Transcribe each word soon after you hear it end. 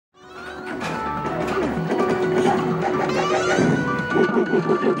Well,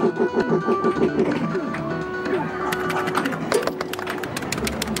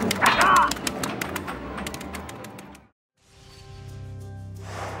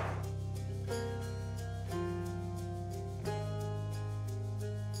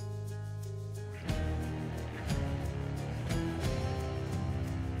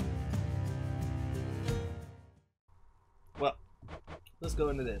 let's go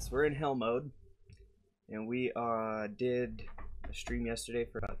into this. We're in hell mode, and we did a stream yesterday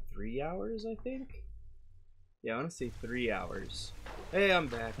for about 3 hours, I think. Yeah, I want to say 3 hours. Hey, I'm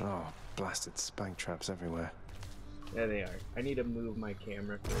back. Oh, blasted spike traps everywhere. There they are. I need to move my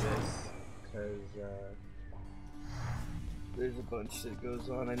camera for this, because there's a bunch that goes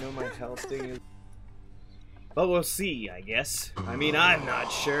on. I know my health thing is... But we'll see, I guess. I mean, I'm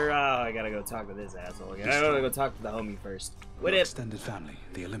not sure. Oh, I gotta go talk to this asshole again. I gotta go talk to the homie first. What Your if... extended family,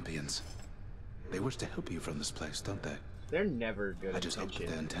 the Olympians. They wish to help you from this place, don't they? They're never good I just hope that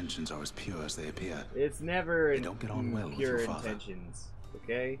intentions. their intentions are as pure as they appear. It's never They don't get on well with pure your father. intentions,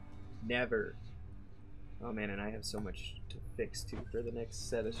 okay? Never. Oh man, and I have so much to fix too for the next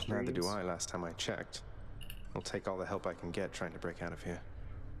set of streams. Neither do I last time I checked. I'll take all the help I can get trying to break out of here.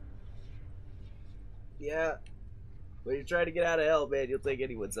 Yeah. When you're trying to get out of hell, man, you'll take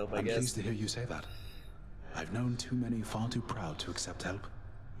anyone's help, I I'm guess. pleased to hear you say that. I've known too many far too proud to accept help,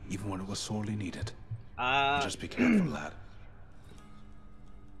 even when it was sorely needed. Just be careful, lad.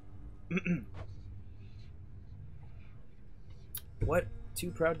 What?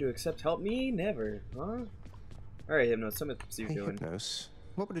 Too proud to accept help? Me? Never. Huh? Alright, Hypnos, tell me what you're Hey, doing. Hypnos,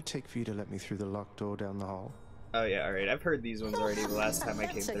 what would it take for you to let me through the locked door down the hall? Oh yeah, alright. I've heard these ones already the last time I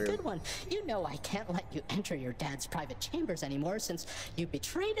came through. That's a good one. You know I can't let you enter your dad's private chambers anymore since you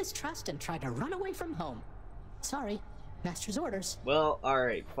betrayed his trust and tried to run away from home. Sorry. Master's orders. Well,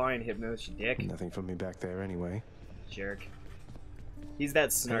 alright. Fine, Hypnos, you dick. Nothing from me back there anyway. Jerk. He's that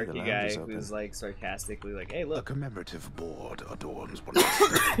the snarky lounge guy is open. who's like sarcastically like, hey, A look. commemorative board adorns one of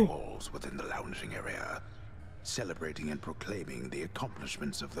the walls within the lounging area, celebrating and proclaiming the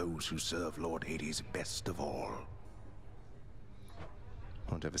accomplishments of those who serve Lord Hades best of all.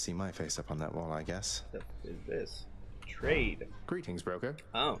 Won't ever see my face up on that wall, I guess. What is this? Trade. Greetings, broker.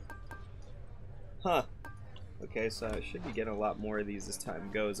 Oh. Huh. Okay, so I should be getting a lot more of these as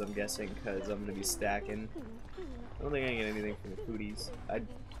time goes, I'm guessing, because I'm going to be stacking. I don't think I can get anything from the foodies. I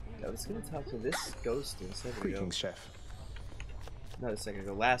was going to talk to this ghost a second ago. Greetings, chef. Not a second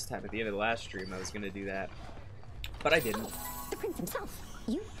ago. Last time, at the end of the last stream, I was going to do that. But I didn't. The prince himself.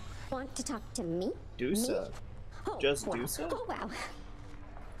 You want to talk to me? Dusa. Me? Oh, Just wow. Dusa? Oh, wow.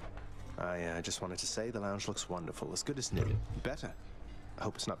 I just wanted to say the lounge looks wonderful, as good as new. Better. I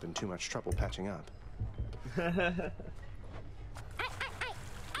hope it's not been too much trouble patching up. I have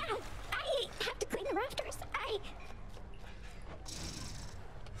to clean the rafters.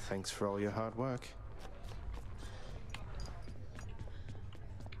 Thanks for all your hard work.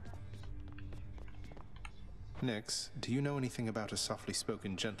 Nix, do you know anything about a softly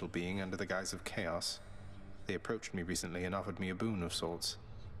spoken gentle being under the guise of chaos? They approached me recently and offered me a boon of sorts.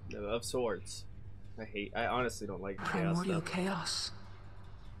 Of sorts. I honestly don't like chaos Primordial stuff. chaos.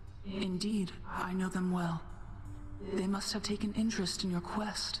 Indeed, I know them well. They must have taken interest in your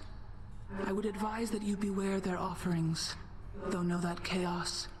quest. I would advise that you beware their offerings, though know that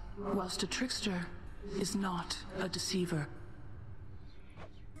chaos, whilst a trickster, is not a deceiver.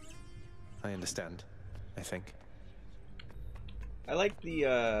 I understand, I think. I like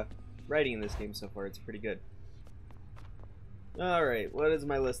the writing in this game so far. It's pretty good. Alright, what is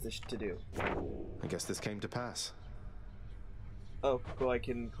my list to do? I guess this came to pass. Oh, cool, I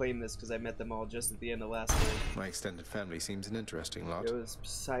can claim this because I met them all just at the end of last game. My extended family seems an interesting lot. It was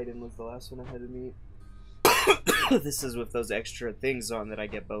Poseidon was the last one I had to meet. This is with those extra things on that I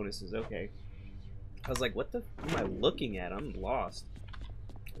get bonuses. Okay. I was like, what the f am I looking at? I'm lost.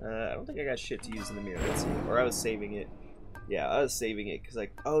 I don't think I got shit to use in the mirror. Let's see. Or I was saving it. Yeah, I was saving it because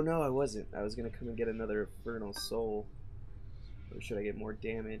like, oh no, I wasn't. I was gonna come and get another Infernal Soul. Or should I get more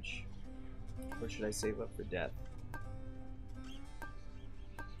damage? Or should I save up for death?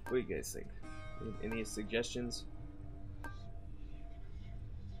 What do you guys think? Any suggestions?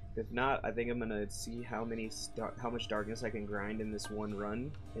 If not, I think I'm gonna see how much darkness I can grind in this one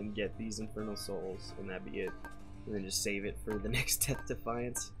run and get these Infernal Souls, and that'd be it. And then just save it for the next Death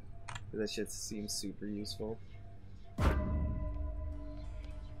Defiance. That shit seems super useful.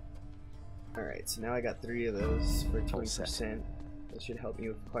 Alright, so now I got 3 of those for 20%. That should help me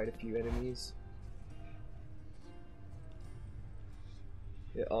with quite a few enemies.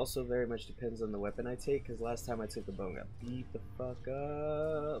 It also very much depends on the weapon I take, because last time I took the bow and got beat the fuck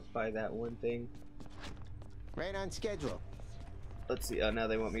up by that one thing. Right on schedule. Let's see. Oh, now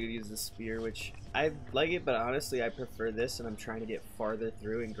they want me to use the spear, which I like it, but honestly, I prefer this, and I'm trying to get farther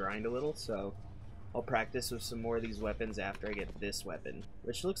through and grind a little. So I'll practice with some more of these weapons after I get this weapon,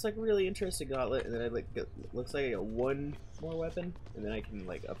 which looks like a really interesting gauntlet. And then I looks like I get one more weapon, and then I can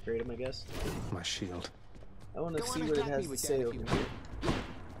like upgrade them, I guess. My shield. I want to see what it has to say over here.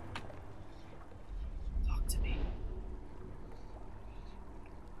 Talk to me.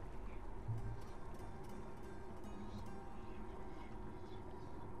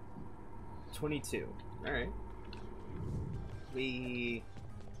 $22. All right.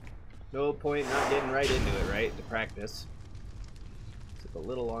 No point not getting right into it, right? To practice. Took a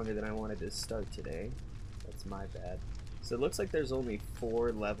little longer than I wanted to start today. That's my bad. So it looks like there's only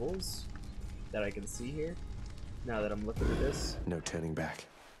 4 levels that I can see here. Now that I'm looking at this. No turning back.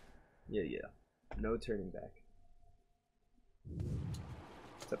 Yeah. No turning back.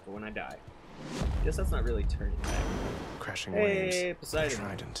 Except for when I die. Guess that's not really turning back. Crashing hey, waves. Poseidon.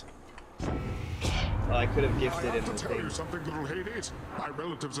 Trident. Well, I could have gifted I him have the to tell thing. you something, little Hades. My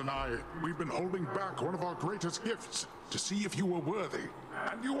relatives and I, we've been holding back one of our greatest gifts to see if you were worthy.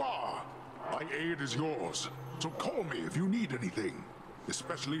 And you are. My aid is yours. So call me if you need anything.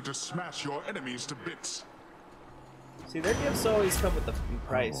 Especially to smash your enemies to bits. See, their gifts always come with the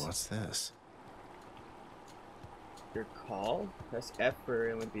price. Oh, what's this? Your call? Press F for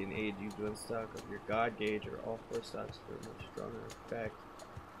Olympian aid. Use 1 stock of your god gauge or all 4 stocks for a much stronger effect.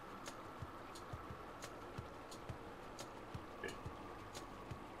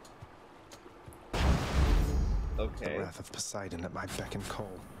 Okay. The wrath of Poseidon at my beck and call.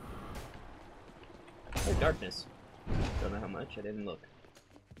 Oh, darkness. Don't know how much. I didn't look.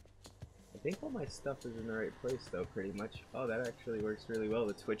 I think all my stuff is in the right place, though, pretty much. Oh, that actually works really well.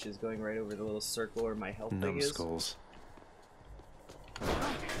 The Twitch is going right over the little circle where my health thing is. Numbskulls.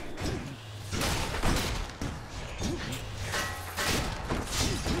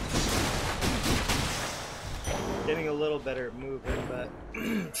 Getting a little better at moving, but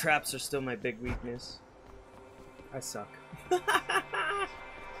traps are still my big weakness. I suck.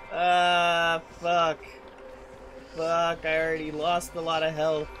 Fuck. Fuck, I already lost a lot of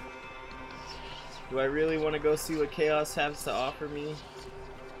health. Do I really want to go see what Chaos has to offer me?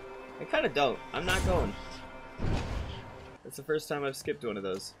 I kind of don't. I'm not going. That's the first time I've skipped one of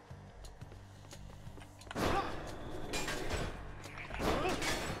those.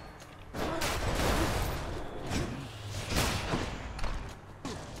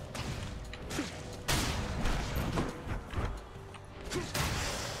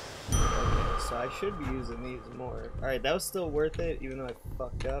 I should be using these more. Alright, that was still worth it, even though I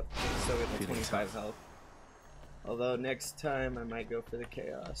fucked up. I'm still getting 25 health. Although next time I might go for the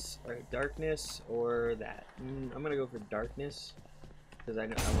chaos. Alright, darkness or that. I'm gonna go for darkness. Because I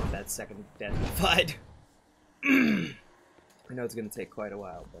know I want that second deathified. I know it's gonna take quite a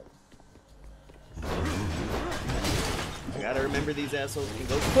while, but I gotta remember these assholes can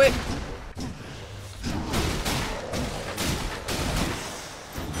go quick!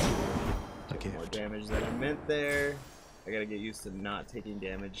 More damage than I meant there. I gotta get used to not taking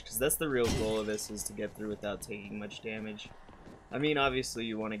damage, because that's the real goal of this, is to get through without taking much damage. I mean, obviously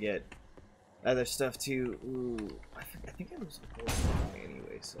you want to get other stuff too. Ooh, I think I was supposed to die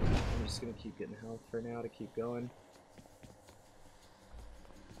anyway, so I'm just gonna keep getting health for now to keep going.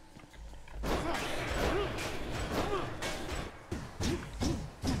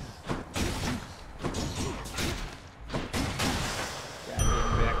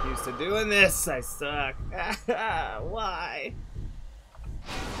 To doing this, I suck. Why?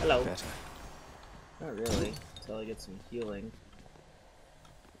 Hello. Better. Not really. Until I get some healing.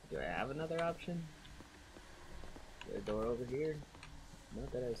 Do I have another option? Is there a door over here?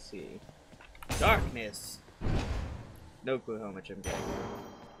 Not that I see. Darkness. No clue how much I'm getting.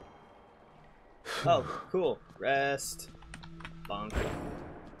 Oh, cool. Rest. Bonk.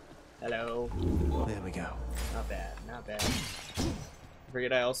 Hello. There we go. Not bad. Not bad. I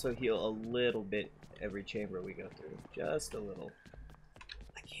forget I also heal a little bit every chamber we go through. Just a little.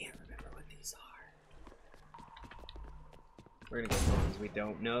 I can't remember what these are. We're gonna go for ones we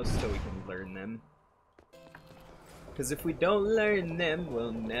don't know so we can learn them. Because if we don't learn them,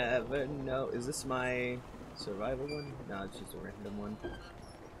 we'll never know. Is this my survival one? No, it's just a random one.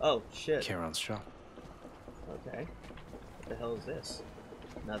 Oh, shit. Charon's shop. Okay. What the hell is this?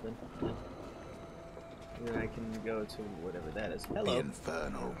 Nothing. No. And I can go to whatever that is. Hello. The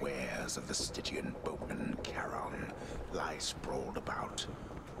infernal wares of the Stygian boatman Charon lie sprawled about.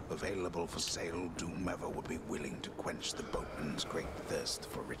 Available for sale to whomever would be willing to quench the boatman's great thirst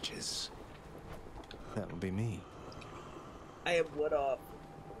for riches. That would be me. I have wood off.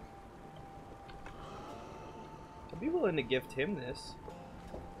 Come I'd be willing to gift him this.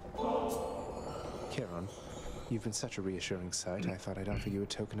 Charon, you've been such a reassuring sight, I thought I'd offer you a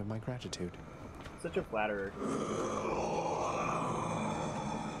token of my gratitude. Such a flatterer.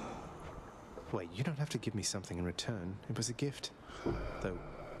 Wait, you don't have to give me something in return. It was a gift. Though,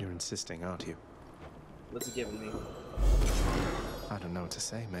 you're insisting, aren't you? What's he giving me? I don't know what to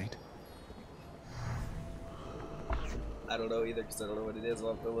say, mate. I don't know either, because I don't know what it is.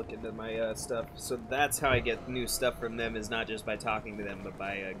 I'll have to look into my stuff. So that's how I get new stuff from them, is not just by talking to them, but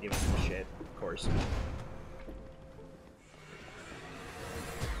by giving them shit, of course.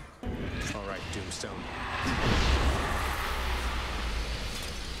 Alright, Doomstone.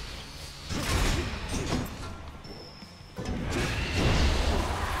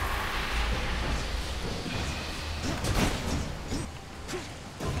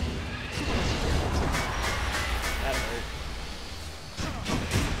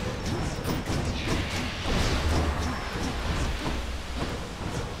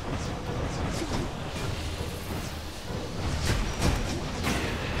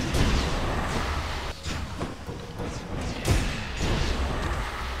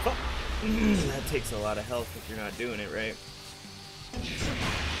 That takes a lot of health if you're not doing it right.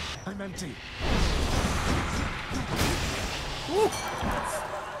 I'm empty. Woo!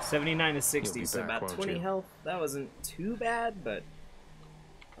 79 to 60, so back, about 20 you? health. That wasn't too bad, but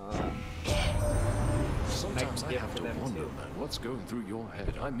Sometimes I gift have for to them wonder, too. man, what's going through your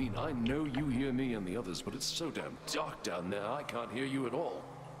head? I mean, I know you hear me and the others, but it's so damn dark down there, I can't hear you at all.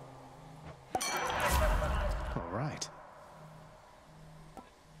 Alright.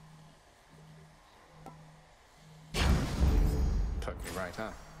 Poked me right,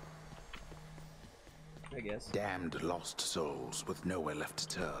 huh? I guess. Damned lost souls with nowhere left to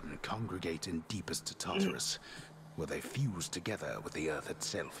turn congregate in deepest Tartarus, where they fuse together with the earth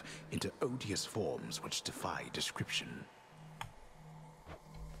itself into odious forms which defy description.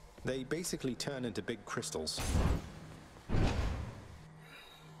 They basically turn into big crystals.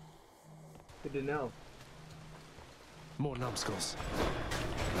 Good to know. More numbskulls.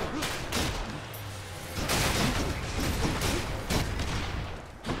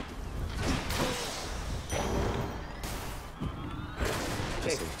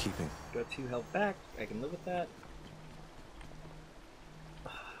 Okay. Safekeeping. Got 2 health back. I can live with that.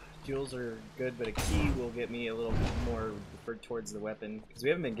 Jewels are good, but a key will get me a little more towards the weapon, because we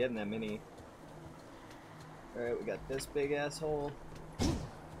haven't been getting that many. Alright, we got this big asshole.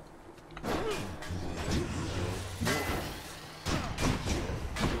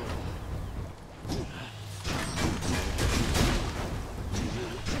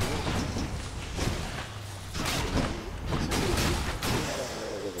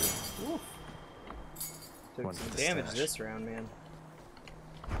 Took some damage this round, man.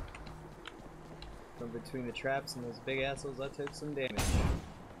 From between the traps and those big assholes, I took some damage.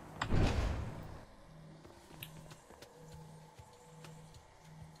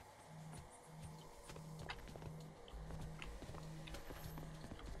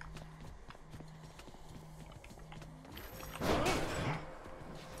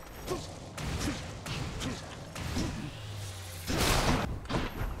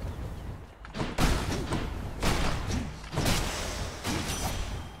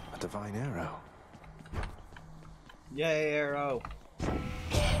 A divine arrow. Yay, arrow!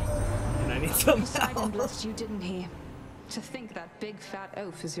 And I need some Sighed and help. blessed you, didn't he? To think that big fat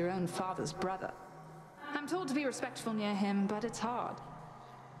oaf is your own father's brother. I'm told to be respectful near him, but it's hard.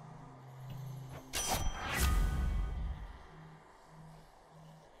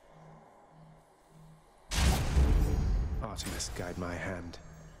 Artemis, guide my hand.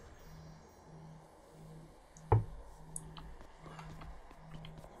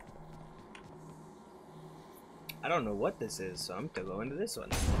 I don't know what this is, so I'm gonna go into this one.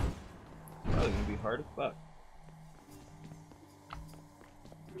 Probably gonna be hard as fuck.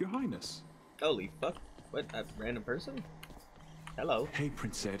 Your Highness. Holy fuck. What, a random person? Hello. Hey,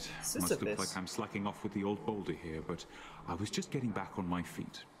 Princess. Must look Sisyphus. like I'm slacking off with the old boulder here, but I was just getting back on my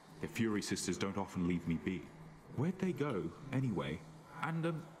feet. The Fury Sisters don't often leave me be. Where'd they go, anyway?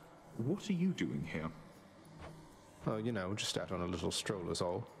 And, what are you doing here? Oh, you know, just out on a little stroll is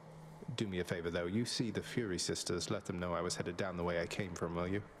all. Do me a favor, though. You see the Fury Sisters, let them know I was headed down the way I came from, will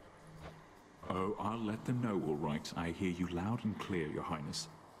you? Oh, I'll let them know, all right. I hear you loud and clear, Your Highness.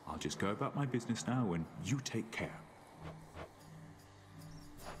 I'll just go about my business now, and you take care.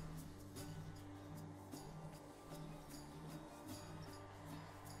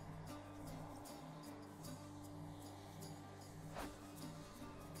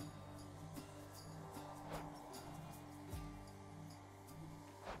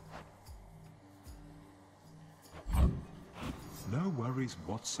 No worries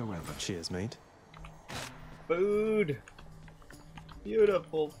whatsoever. Cheers, mate. Food!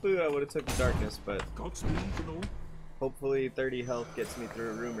 Beautiful food. I would have took the darkness, but Godspeed and all. hopefully 30 health gets me through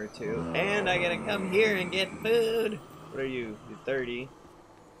a room or two. And I gotta come here and get food! What are you? You're 30.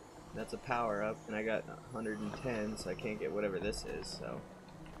 That's a power up, and I got 110, so I can't get whatever this is, so.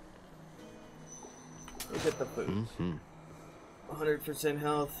 We'll get the food. 100%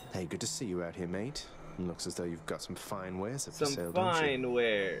 health. Hey, good to see you out here, mate. Looks as though you've got some fine wares up for sale, Some don't you? fine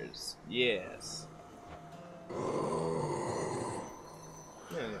wares. Yes.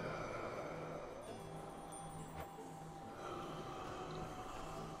 Yeah.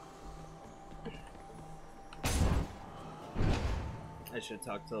 I should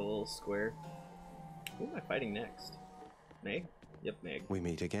talk to the little square. Who am I fighting next? Meg? Yep, Meg. We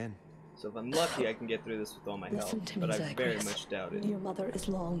meet again. So if I'm lucky, I can get through this with all my health, Listen to but me, I very Zagreus. much doubt it. Your mother is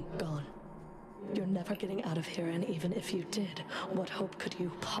long gone. You're never getting out of here, and even if you did, what hope could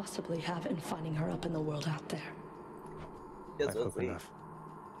you possibly have in finding her up in the world out there? I hope enough.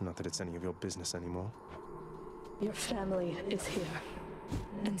 Not that it's any of your business anymore. Your family is here,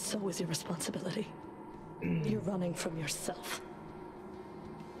 and so is your responsibility. You're running from yourself.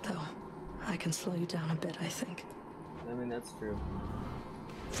 Though, I can slow you down a bit, I think. I mean, that's true.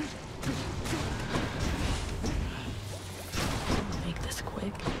 Make this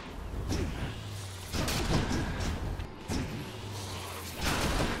quick.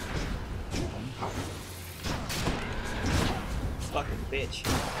 Fucking bitch.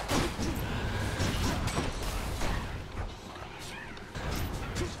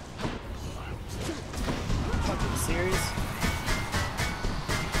 Fucking serious?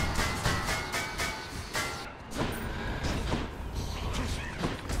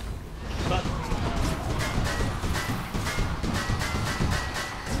 Fuck.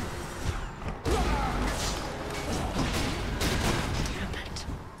 Damn it.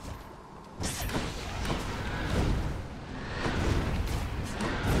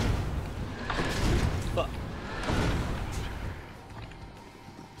 Fuck.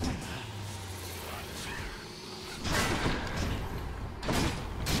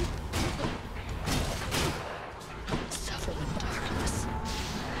 Suffer in darkness.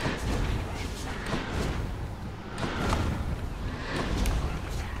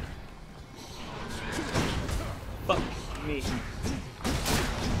 Fuck me.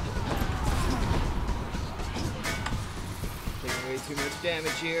 Taking way too much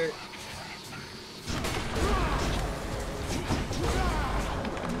damage here.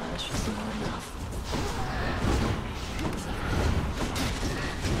 That's just not enough.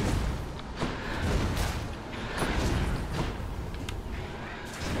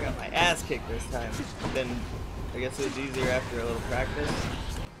 I got my ass kicked this time. Then I guess it was easier after a little practice.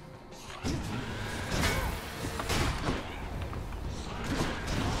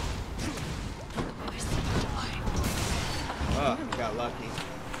 Oh, I got lucky.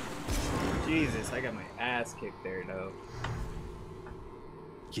 Jesus, I got my ass kicked there, though.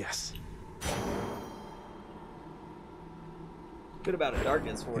 Yes. Good about a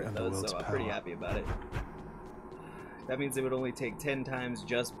darkness for The it, though, underworld's so I'm pretty power. happy about it. That means it would only take 10 times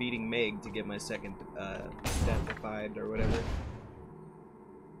just beating Meg to get my second death defied or whatever.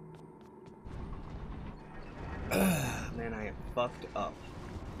 Man, I am fucked up.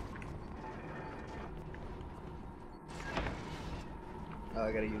 Oh,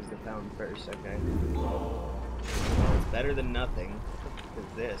 I gotta use the fountain first, okay. Well, it's better than nothing.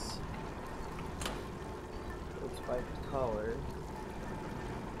 Because this. Let's fight the collar.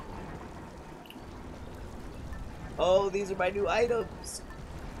 Oh, these are my new items!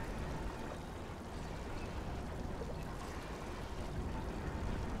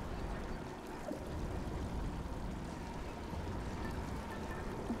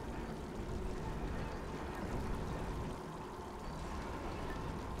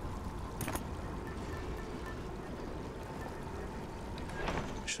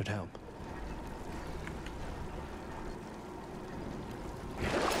 Should help.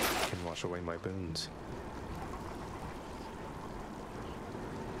 Can wash away my boons.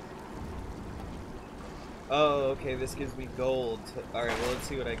 Oh, okay, this gives me gold. Alright, well, let's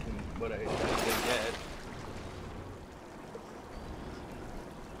see what I can get.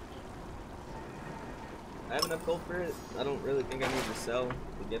 I have enough gold for it. I don't really think I need to sell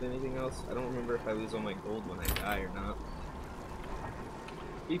to get anything else. I don't remember if I lose all my gold when I die or not.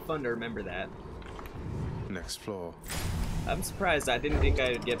 Be fun to remember that. Next floor. I'm surprised. I didn't think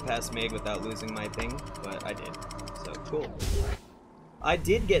I would get past Meg without losing my thing, but I did. So, cool. I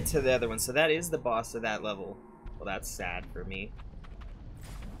did get to the other one, so that is the boss of that level. Well, that's sad for me.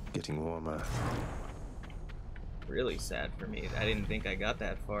 Getting warmer. really sad for me. I didn't think I got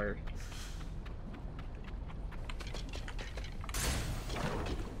that far.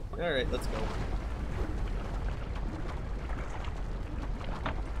 Alright, let's go.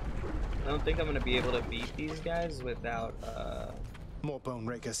 I don't think I'm gonna be able to beat these guys without, More bone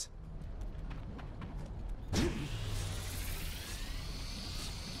rakers.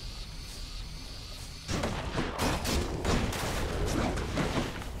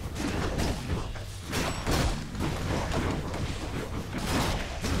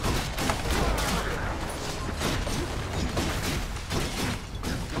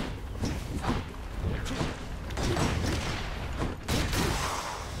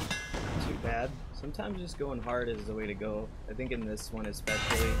 Sometimes just going hard is the way to go. I think in this one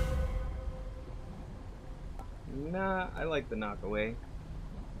especially. Nah, I like the knockaway.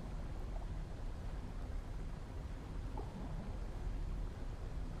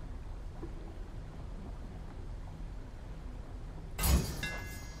 I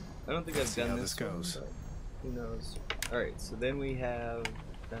don't think I've done this goes. One, but who knows? Alright, so then we have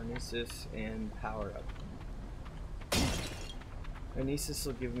Dionysus and Power Up. Dionysus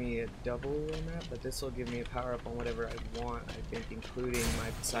will give me a double on that, but this will give me a power up on whatever I want, I think, including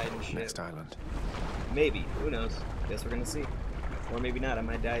my Poseidon ship. Next island. Maybe. Who knows? Guess we're gonna see. Or maybe not. I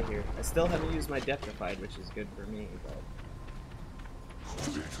might die here. I still haven't used my Death-Defied, which is good for me, but...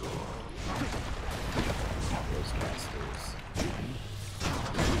 Those casters.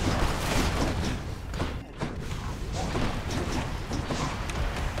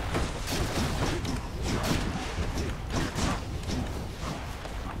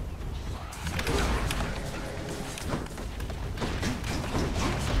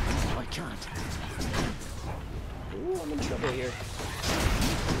 Here.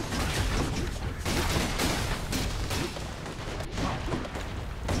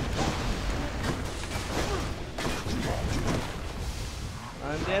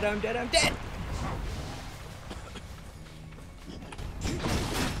 I'm dead, I'm dead, I'm dead!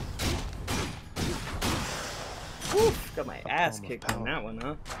 Woo! Got my ass kicked on that one,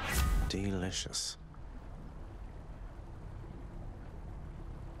 huh? Delicious.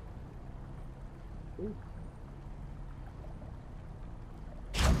 Ooh.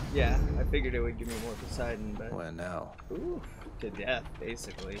 Yeah, I figured it would give me more Poseidon, but... Well, now. Ooh, to death,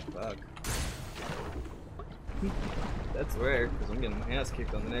 basically. Fuck. That's rare, because I'm getting my ass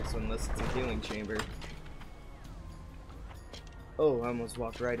kicked on the next one unless it's a healing chamber. Oh, I almost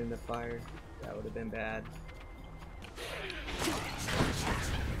walked right into fire. That would have been bad.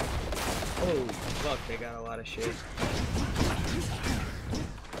 Holy fuck, they got a lot of shit.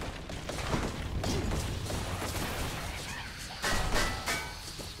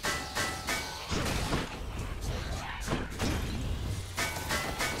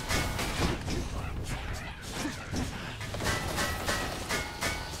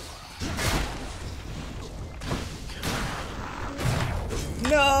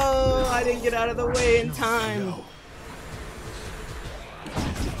 No, I didn't get out of the way in time.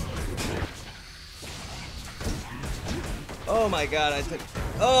 Oh my god, I took...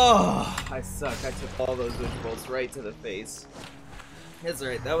 Oh, I suck. I took all those witch bolts right to the face. It's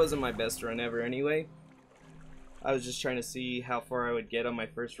alright, that wasn't my best run ever anyway. I was just trying to see how far I would get on my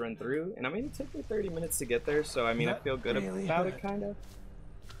first run through, and I mean, it took me 30 minutes to get there, so I mean, I feel good about it, kind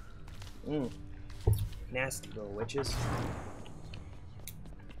of. Nasty little witches.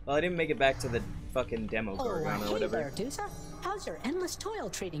 Well, I didn't make it back to the fucking demo Gorgon or whatever. Hey there, Dusa. How's your endless toil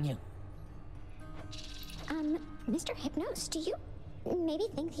treating you? Mr. Hypnos, do you maybe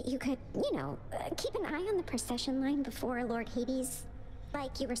think that you could, you know, keep an eye on the procession line before Lord Hades,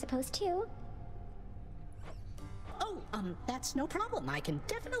 like you were supposed to? Oh, that's no problem. I can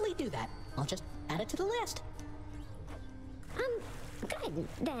definitely do that. I'll just add it to the list. Good,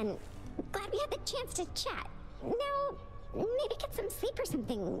 then. Glad we had the chance to chat. Now, maybe get some sleep or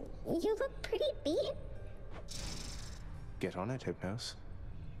something. You look pretty beat. Get on it, Hypnos.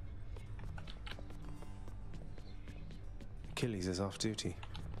 Achilles is off duty.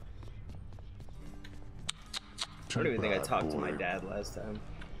 I don't even think I talked to my dad last time.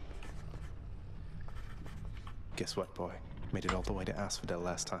 Guess what, boy? Made it all the way to Asphodel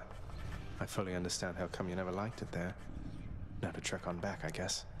last time. I fully understand how come you never liked it there. Now to trek on back, I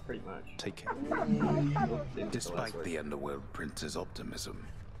guess. Pretty much. Take care. Despite the Underworld Prince's optimism,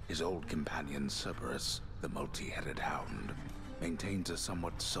 his old companion Cerberus, the multi-headed hound, maintains a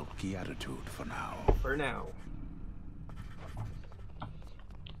somewhat sulky attitude for now. For now.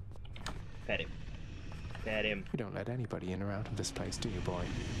 Pet him. Pet him. You don't let anybody in or out of this place, do you, boy?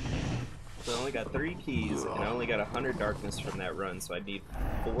 So I only got 3 keys, and I only got 100 darkness from that run, so I need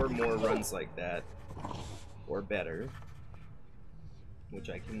 4 more runs like that. or better, which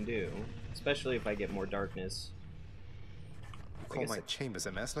I can do, especially if I get more darkness. Call my chambers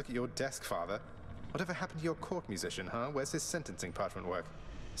a mess? Look at your desk, Father. Whatever happened to your court musician, huh? Where's his sentencing parchment work?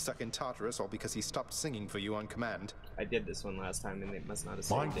 Stuck in Tartarus all because he stopped singing for you on command? I did this one last time and they must not have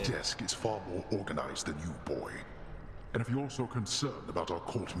My saved it. desk is far more organized than you, boy. And if you're so concerned about our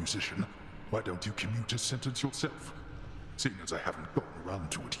court musician, why don't you commute his sentence yourself? Seeing as I haven't gotten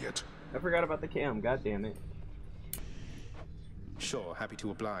around to it yet. I forgot about the cam, god damn it. Sure, happy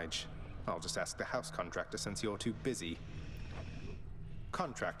to oblige. I'll just ask the house contractor since you're too busy.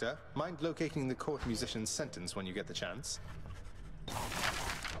 Contractor, mind locating the court musician's sentence when you get the chance?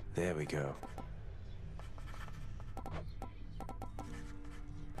 There we go.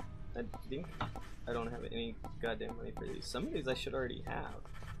 I think I don't have any goddamn money for these. Some of these I should already have.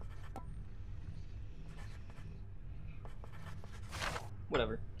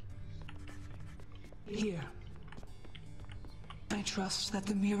 Whatever. Here. I trust that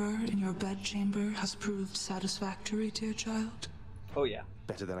the mirror in your bedchamber has proved satisfactory, dear child. Oh yeah.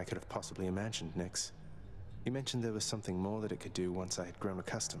 Better than I could have possibly imagined, Nyx. You mentioned there was something more that it could do once I had grown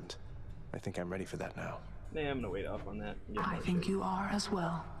accustomed. I think I'm ready for that now. Nah, I'm gonna wait off on that. I think you are as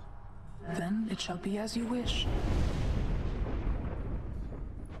well. Then it shall be as you wish.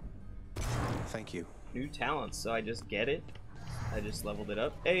 Thank you. New talents, so I just get it. I just leveled it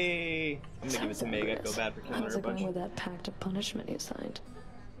up. Hey! I'm gonna give it to Mega. Go bad for killing her a bunch. How's it going with that pact of punishment you signed?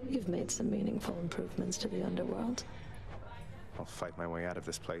 You've made some meaningful improvements to the underworld. I'll fight my way out of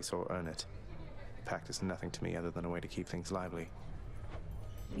this place or earn it. The pact is nothing to me other than a way to keep things lively.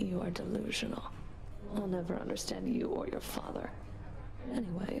 You are delusional. I'll never understand you or your father.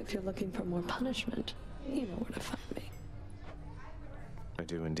 Anyway, if you're looking for more punishment, you know where to find me. I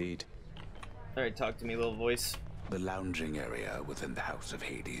do indeed. Alright, talk to me, little voice. The lounging area within the House of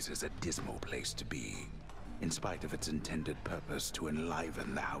Hades is a dismal place to be, in spite of its intended purpose to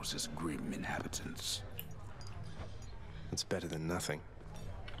enliven the house's grim inhabitants. It's better than nothing.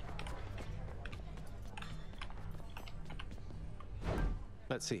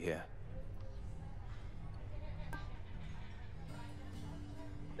 Let's see here.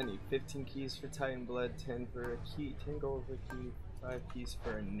 I need 15 keys for Titan Blood, 10 for a key, 10 gold for a key, 5 keys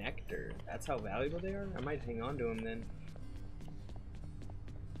for a nectar. That's how valuable they are? I might hang on to them then.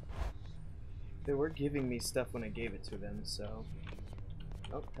 They were giving me stuff when I gave it to them, so...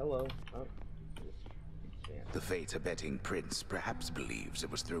 Oh, hello. Oh. Damn. The fate-abetting prince perhaps believes it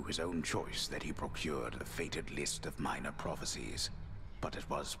was through his own choice that he procured the fated list of minor prophecies, but it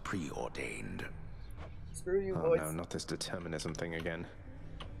was preordained. Screw you, oh boys. No, not this determinism thing again.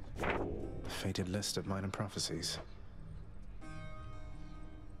 Fated list of minor prophecies.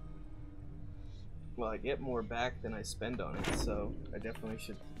 Well, I get more back than I spend on it, so I definitely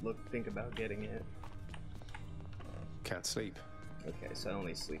should think about getting it. Can't sleep. Okay, so I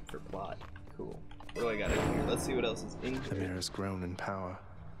only sleep for plot. Cool. What do I got in here? Let's see what else is in here. The mirror's grown in power.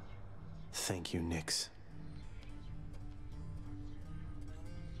 Thank you, Nyx.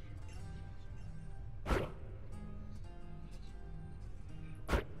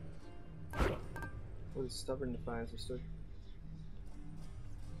 What is stubborn defiance restored?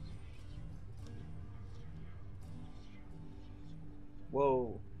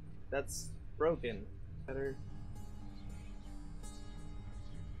 Whoa, that's broken. Better.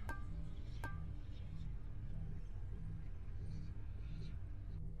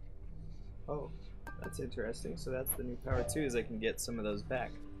 Oh, that's interesting. So that's the new power too, is I can get some of those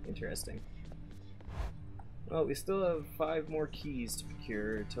back. Interesting. Well, we still have 5 more keys to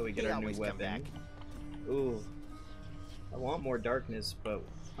procure until we get our new weapon. Ooh. I want more darkness, but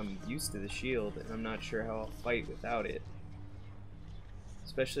I'm used to the shield, and I'm not sure how I'll fight without it.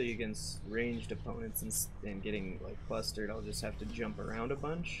 Especially against ranged opponents and getting like clustered, I'll just have to jump around a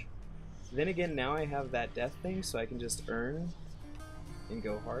bunch. Then again, now I have that death thing, so I can just earn and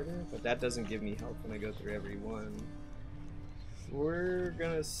go harder, but that doesn't give me health when I go through every one. We're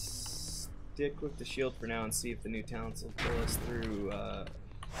gonna stick with the shield for now and see if the new talents will pull us through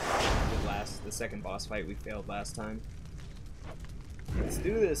the second boss fight we failed last time. Let's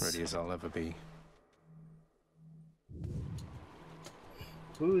do this. Ready as I'll ever be.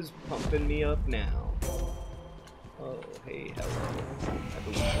 Who's pumping me up now? Oh, hey, hello. I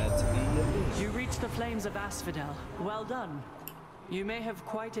believe that to be a thing. You reached the Plains of Asphodel. Well done. You may have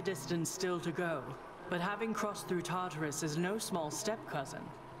quite a distance still to go, but having crossed through Tartarus is no small step, cousin.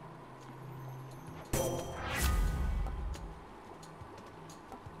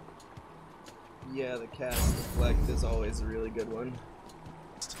 Yeah, the cast Reflect is always a really good one.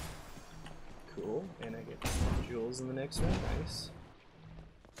 Cool, and I get jewels in the next one, nice.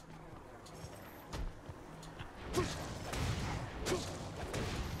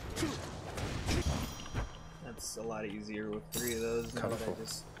 a lot easier with 3 of those. Now that I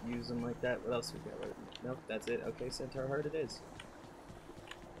just use them like that. What else we got? Nope, that's it. Okay, Centaur Heart it is.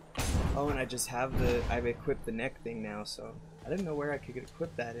 Oh, and I just have I've equipped the neck thing now, so I didn't know where I could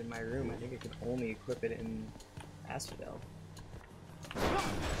equip that in my room. I think I could only equip it in Asphodel.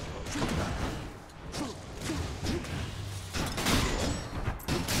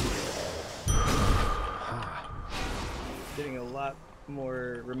 Getting a lot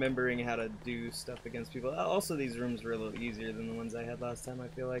more remembering how to do stuff against people. Also, these rooms were a little easier than the ones I had last time, I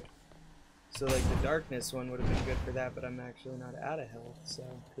feel like. So, like, the darkness one would have been good for that, but I'm actually not out of health, so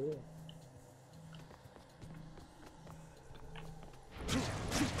cool.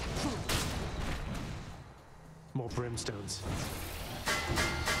 More brimstones.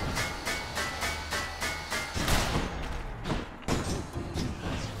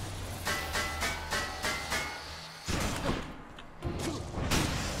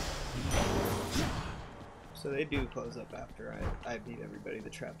 So they do close up after I beat everybody. The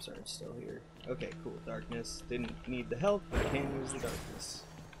traps are still here. Okay, cool. Darkness. Didn't need the health, but can use the darkness.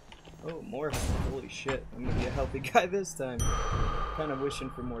 Oh, more health. Holy shit. I'm gonna be a healthy guy this time. Kind of wishing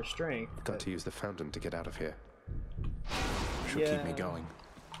for more strength. Got to use the fountain to get out of here. Should keep me going.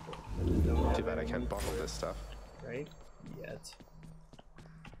 Too bad I can't bottle this stuff. Right? Yet.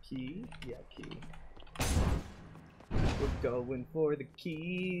 Key? Yeah, key. We're going for the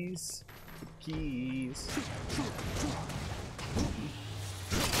keys. The keys.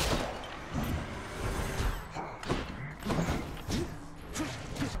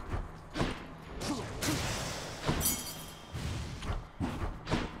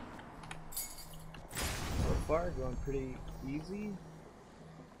 Going pretty easy.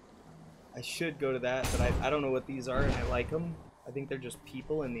 I should go to that, but I don't know what these are, and I like them. I think they're just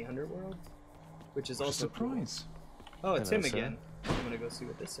people in the underworld, which is also surprise. Cool. Oh, it's him again. I'm gonna go see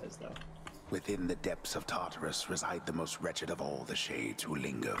what this says, though. Within the depths of Tartarus reside the most wretched of all the shades who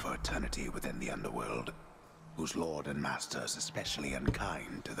linger for eternity within the underworld, whose lord and master is especially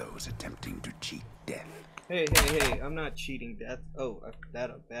unkind to those attempting to cheat death. Hey, I'm not cheating death. Oh,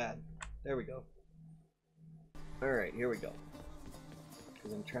 that bad. There we go. Alright, here we go.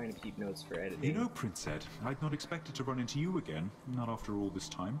 Because I'm trying to keep notes for editing. You know, Prince Ed, I'd not expected to run into you again, not after all this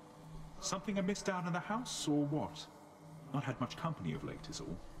time. Something I missed down in the house, or what? Not had much company of late, is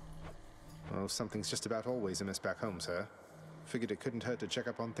all. Well, something's just about always a miss back home, sir. Figured it couldn't hurt to check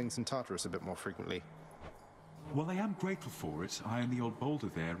up on things in Tartarus a bit more frequently. Well, I am grateful for it. I and the old boulder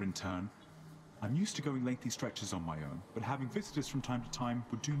there, in turn. I'm used to going lengthy stretches on my own, but having visitors from time to time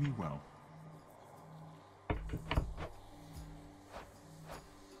would do me well.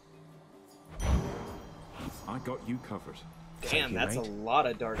 I got you covered. Damn, that's a lot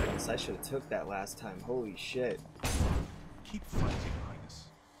of darkness. I should have took that last time. Holy shit. Keep fighting, Highness.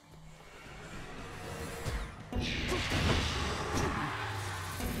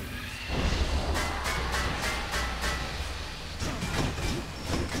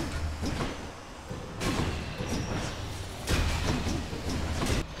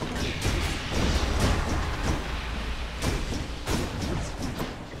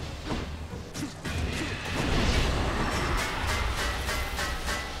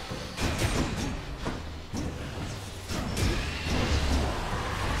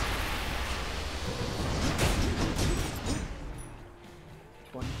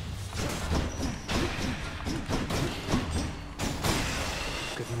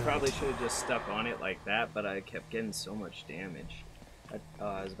 Probably should have just stuck on it like that, but I kept getting so much damage.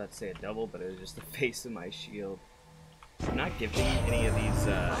 I was about to say a double, but it was just the face of my shield. I'm not giving any of these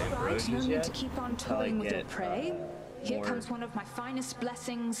ambrosions yet. To keep on toying with your prey. Here comes one of my finest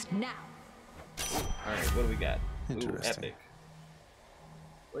blessings now. Alright, what do we got? Interesting. Ooh, epic.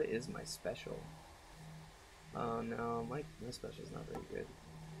 What is my special? Oh no, my special's not very good.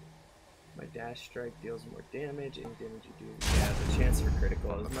 My dash strike deals more damage. Any damage you do, yeah, the chance for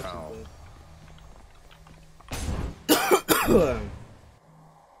critical as much as the.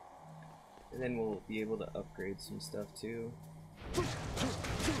 And then we'll be able to upgrade some stuff too.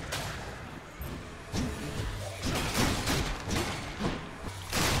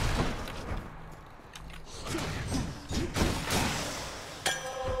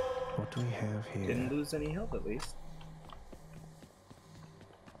 What do we have here? Didn't lose any health at least.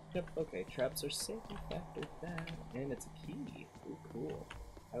 Yep, okay, traps are safe after that. And it's a key. Ooh, cool.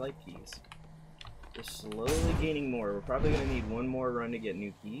 I like keys. We're slowly gaining more. We're probably gonna need one more run to get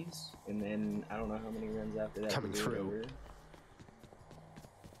new keys. And then, I don't know how many runs after that. Coming through.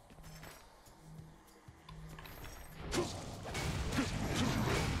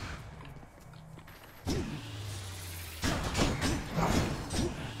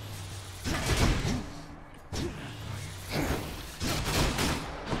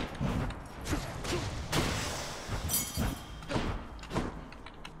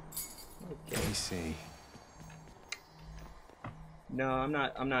 me see. No,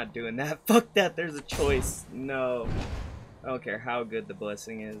 I'm not doing that. Fuck that, there's a choice. No. I don't care how good the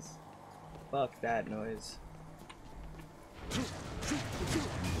blessing is. Fuck that noise.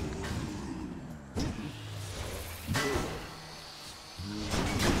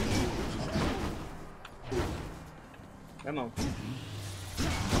 Come on.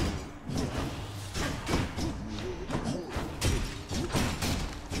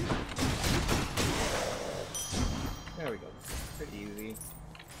 There we go. Pretty easy.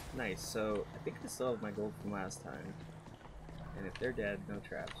 Nice. So I think I still have my gold from last time. And if they're dead, no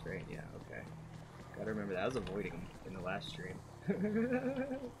traps, right? Yeah, okay. Gotta remember that. I was avoiding them in the last stream.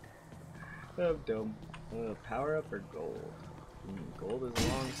 Oh, dumb. Power up or gold? Gold is a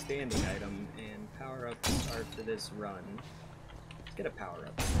long-standing item, and power-ups are for this run. Let's get a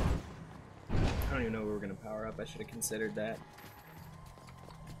power-up. I don't even know where we're gonna power up. I should have considered that.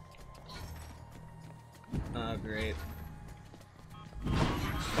 Oh, great.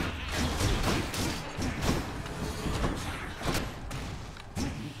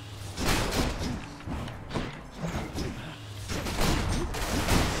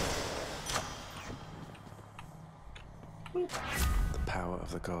 The power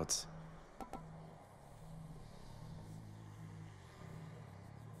of the gods.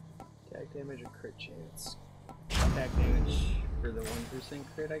 Attack damage or crit chance? Attack damage for the 1%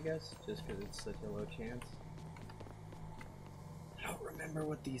 crit, I guess, just because it's such a low chance. I don't remember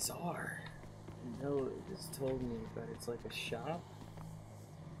what these are. No, it just told me, but it's like a shop.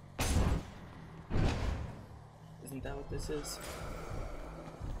 Isn't that what this is?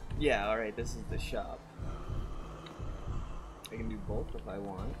 Yeah, alright, this is the shop. I can do both if I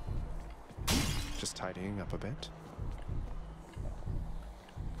want. Just tidying up a bit.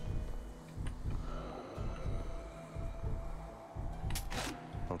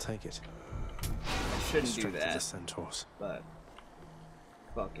 I'll take it. I shouldn't do that, the centaurs. But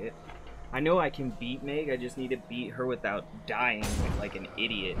fuck it. I know I can beat Meg, I just need to beat her without dying like an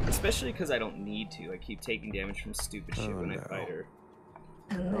idiot. Especially because I don't need to. I keep taking damage from stupid shit when I fight her.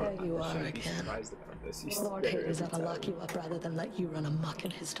 And there you are again. This. Lord Hades ought to lock you up rather than let you run amok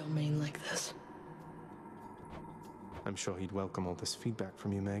in his domain like this. I'm sure he'd welcome all this feedback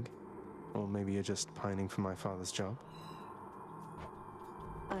from you, Meg. Or maybe you're just pining for my father's job.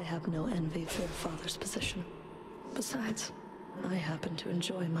 I have no envy for your father's position. Besides, I happen to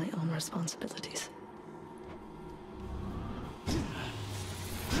enjoy my own responsibilities.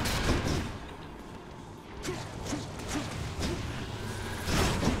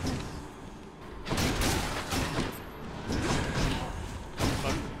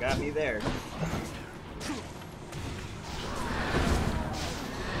 Got me there.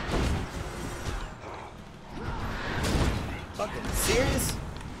 Fucking serious?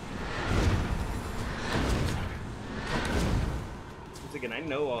 Once again, I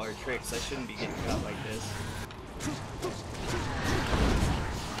know all her tricks. I shouldn't be getting caught like this.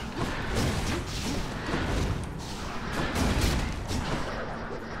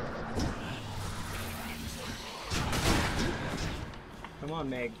 Come on,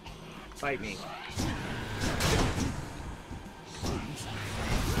 Meg. Fight me.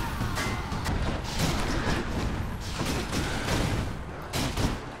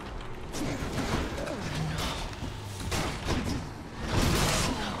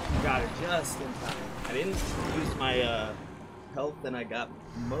 Got it just in time. I didn't use my health, and I got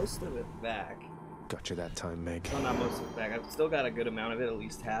most of it back. Got you that time, Meg. Well, not most of it back. I've still got a good amount of it, at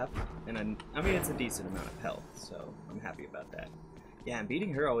least half. And I mean, it's a decent amount of health, so I'm happy about that. Yeah, and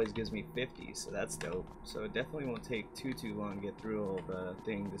beating her always gives me 50, so that's dope. So it definitely won't take too long to get through all the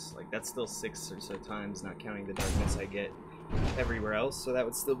things. Like, that's still 6 or so times, not counting the darkness I get everywhere else. So that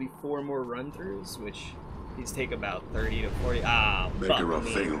would still be 4 more run-throughs, which these take about 30 to 40. Ah, fuck me. Megara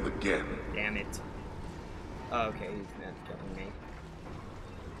failed again. Damn it. Oh, okay, he's not killing me.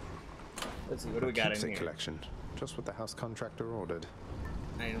 Let's see, what do we got in here? Collection, just what the house contractor ordered.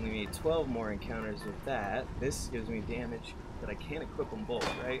 I only need 12 more encounters with that. This gives me damage, but I can't equip them both,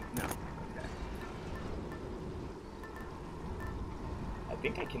 right? No. Okay. I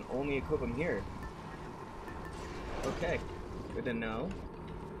think I can only equip them here. Okay. Good to know.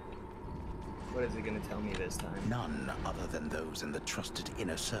 What is it going to tell me this time? None other than those in the trusted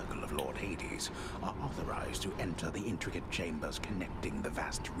inner circle of Lord Hades are authorized to enter the intricate chambers connecting the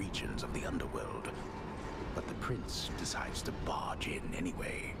vast regions of the underworld. But the prince decides to barge in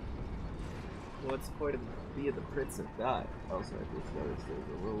anyway. What's the point of being the prince of God? Also, I just noticed it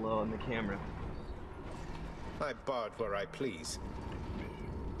was a little low on the camera. I barge where I please.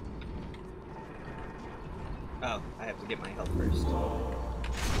 Oh, I have to get my health first.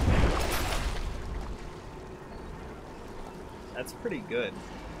 That's pretty good.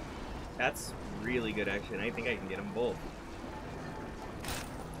 That's really good, actually, and I think I can get them both.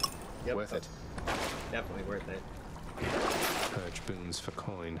 Yep. Worth it. Definitely worth it. Purge boons for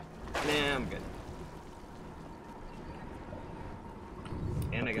coin. Nah, I'm good.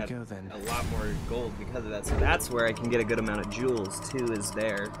 And I got a lot more gold because of that, so that's where I can get a good amount of jewels, too, is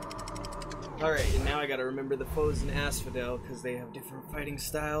there. Alright, and now I gotta remember the foes in Asphodel, because they have different fighting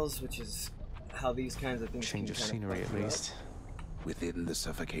styles, which is how these kinds of things change of scenery, at least. Within the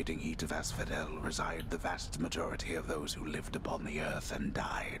suffocating heat of Asphodel reside the vast majority of those who lived upon the earth and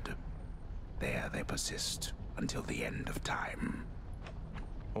died. There they persist until the end of time.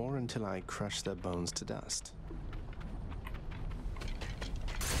 Or until I crush their bones to dust.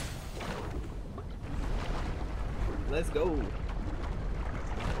 Let's go.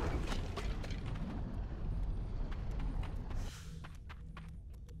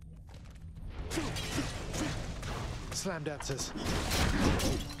 Slam dancers.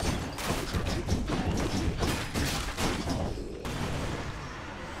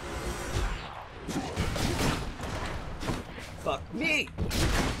 Fuck me!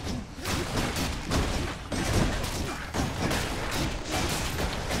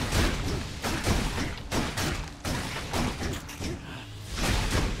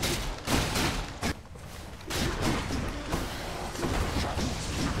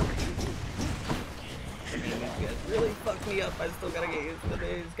 Really fucked me up. I still gotta get used to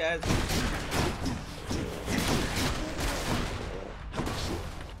these guys.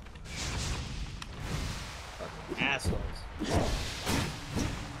 Fucking assholes.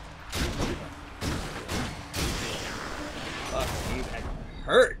 Fuck me, that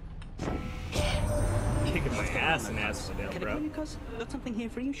hurt. Kicking my ass in Asphodel, bro. Because got something here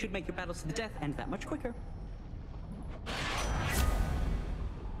for you. Should make your battles to the death end that much quicker.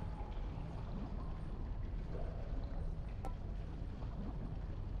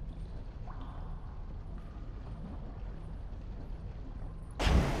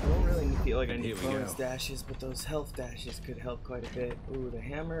 I feel like I need bonus dashes, but those health dashes could help quite a bit. Ooh, the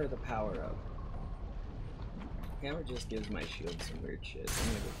hammer or the power up? Hammer just gives my shield some weird shit. I'm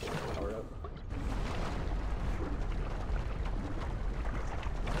gonna go for the power up.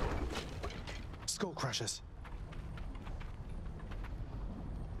 Skull crushers.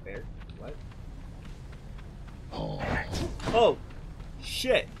 Fair? What? Oh!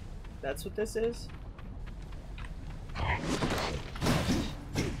 Shit! That's what this is?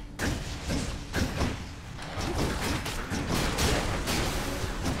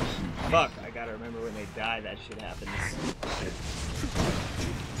 Fuck, I gotta remember when they die, that shit happens.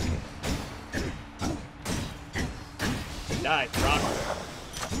 They die, rock.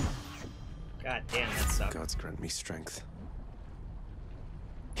 God damn, that sucks. Gods grant me strength.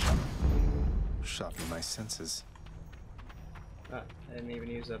 Sharpen my senses. Ah, I didn't even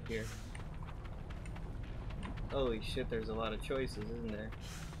use up here. Holy shit, there's a lot of choices, isn't there?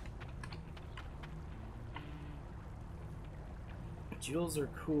 Jewels are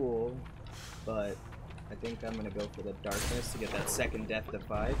cool, but I think I'm gonna go for the darkness to get that second death to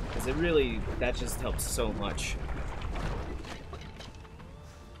 5, because it really, that just helps so much.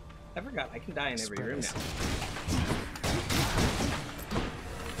 I forgot, I can die in every room now.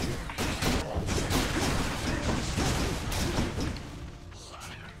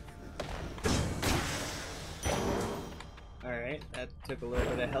 Alright, that took a little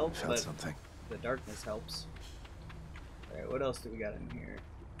bit of help, but the darkness helps. Alright, what else do we got in here?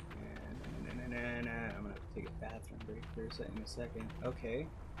 I'm gonna take a bathroom break for a second. Okay.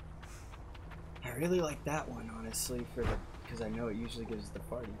 I really like that one, honestly, for the because I know it usually gives the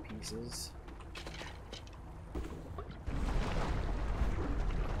party pieces.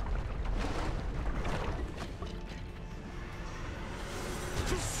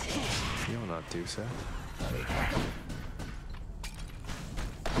 You're not due, sir.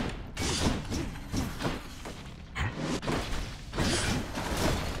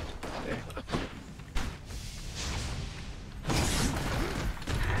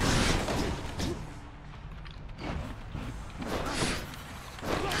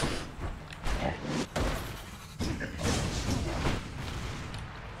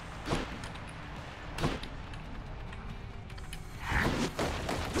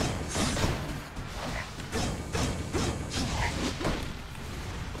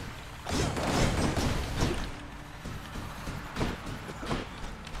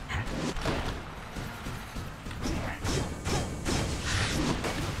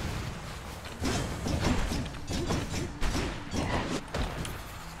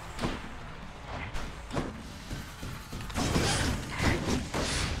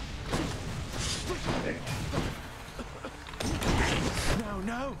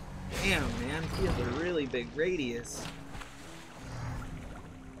 Damn, man, he has a really big radius.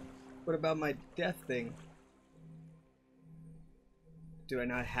 What about my death thing? Do I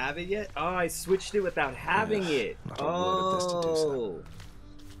not have it yet? Oh, I switched it without having it. Oh,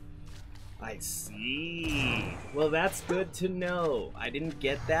 I see. Well, that's good to know. I didn't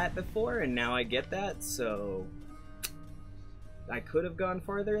get that before, and now I get that, so I could have gone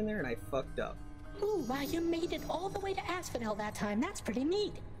farther in there, and I fucked up. Ooh, wow, you made it all the way to Asphodel that time. That's pretty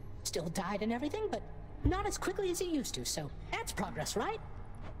neat. Still died and everything, but not as quickly as you used to, so that's progress, right?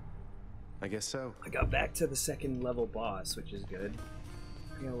 I guess so. I got back to the second level boss, which is good.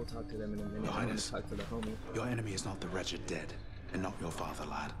 Yeah, we'll talk to them in a minute. Your Highness, talk to the homie. Your enemy is not the wretched dead, and not your father,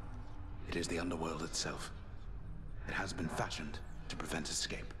 lad. It is the underworld itself. It has been fashioned to prevent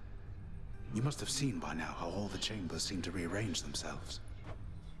escape. You must have seen by now how all the chambers seem to rearrange themselves.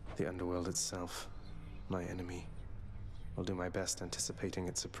 The underworld itself, my enemy. I'll do my best anticipating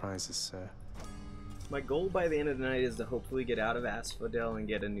its surprises, sir. My goal by the end of the night is to hopefully get out of Asphodel and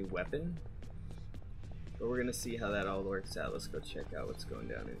get a new weapon. But we're gonna see how that all works out. Let's go check out what's going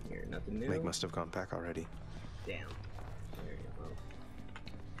down in here. Nothing new. Meg must have gone back already. Damn. There you go.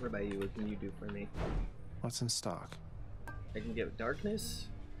 What about you? What can you do for me? What's in stock? I can get darkness.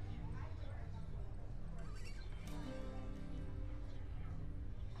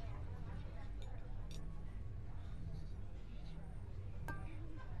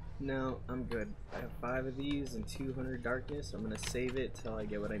 No, I'm good. I have 5 of these and 200 darkness. I'm gonna save it till I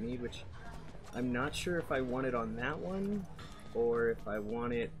get what I need, which I'm not sure if I want it on that one or if I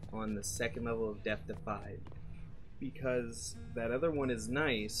want it on the second level of Death Defied, because that other one is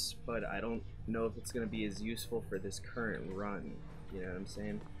nice, but I don't know if it's gonna be as useful for this current run. You know what I'm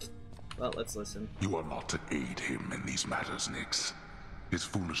saying? Well, let's listen. You are not to aid him in these matters, Nyx. His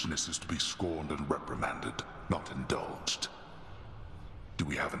foolishness is to be scorned and reprimanded, not indulged. Do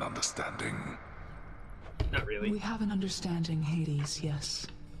we have an understanding? Not really. We have an understanding, Hades, yes.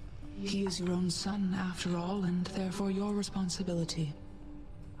 He is your own son, after all, and therefore your responsibility.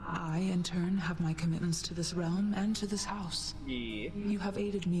 I, in turn, have my commitments to this realm and to this house. Yeah. You have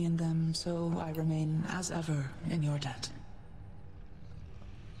aided me in them, so I remain, as ever, in your debt.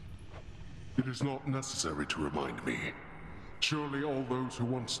 It is not necessary to remind me. Surely all those who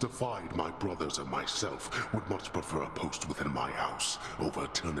once defied my brothers and myself would much prefer a post within my house over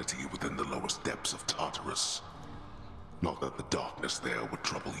eternity within the lowest depths of Tartarus. Not that the darkness there would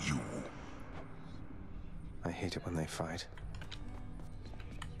trouble you. I hate it when they fight.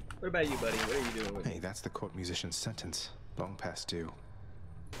 What about you, buddy? What are you doing with Hey, that's the court musician's sentence. Long past due.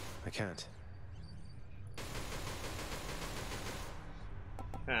 I can't.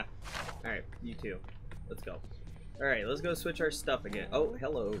 Ah. Alright, you too. Let's go. Alright, let's go switch our stuff again. Oh,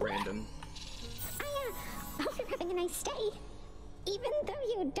 hello, random. I hope you're having a nice stay. Even though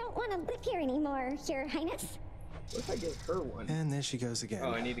you don't want to live here anymore, Your Highness. What if I give her one? And there she goes again.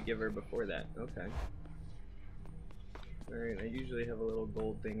 Oh, I need to give her before that. Okay. Alright, I usually have a little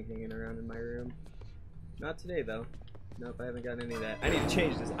gold thing hanging around in my room. Not today, though. Nope, I haven't gotten any of that. I need to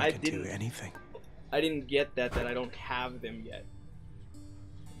change this. I didn't do anything. I didn't get that I don't have them yet.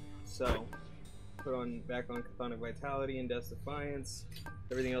 So, put on back on Chthonic Vitality and Death's Defiance.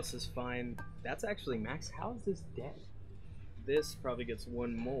 Everything else is fine. That's actually max. How is this dead? This probably gets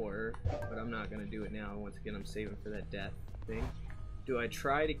one more, but I'm not gonna do it now. Once again, I'm saving for that death thing. Do I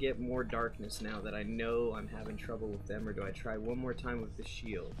try to get more darkness now that I know I'm having trouble with them, or do I try one more time with the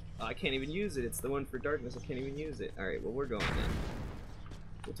shield? Oh, I can't even use it. It's the one for darkness. I can't even use it. Alright, well, we're going then.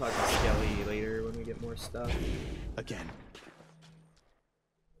 We'll talk to Skelly later when we get more stuff. Again.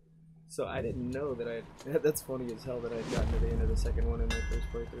 So I didn't know that I... That's funny as hell that I'd gotten to the end of the second one in my first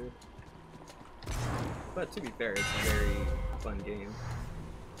playthrough. But to be fair, it's a very fun game.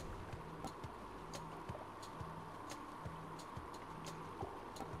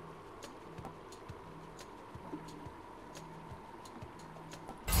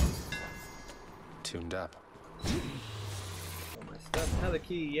 Tuned up. All my stuff. Another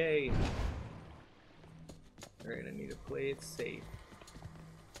key, yay! Alright, I need to play it safe.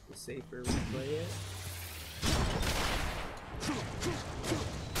 The safer we play it.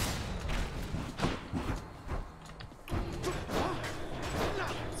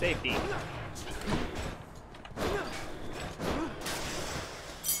 Safety.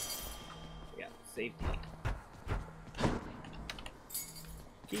 Yeah, safety.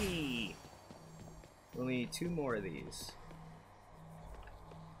 Key. We'll need 2 more of these.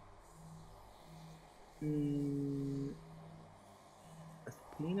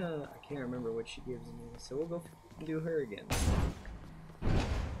 Athena, I can't remember what she gives me, so we'll go do her again.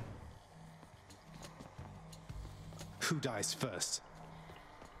 Who dies first?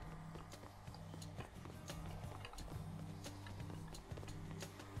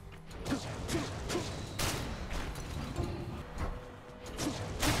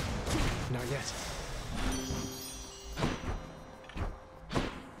 yet.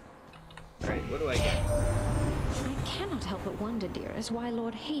 Alright, what do I get? I cannot help but wonder, dearest, why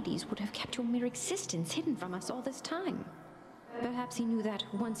Lord Hades would have kept your mere existence hidden from us all this time. Perhaps he knew that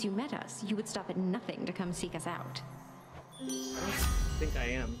once you met us, you would stop at nothing to come seek us out. I don't think I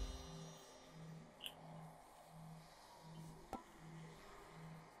am.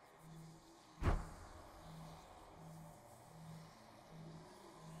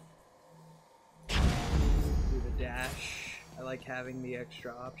 Do the dash. I like having the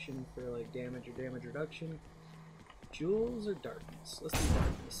extra option for like damage or damage reduction. Jewels or darkness? Let's do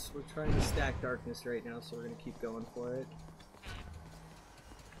darkness. We're trying to stack darkness right now, so we're gonna keep going for it.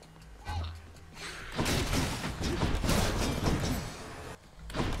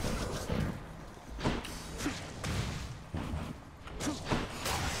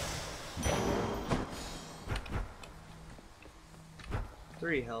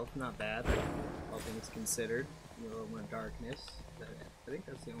 Three health, not bad. All things considered. A little more darkness. I think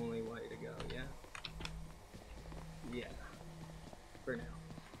that's the only way to go, yeah? Yeah. For now.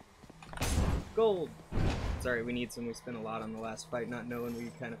 Gold! Sorry, we need some. We spent a lot on the last fight, not knowing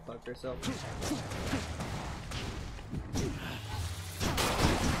we kind of fucked ourselves.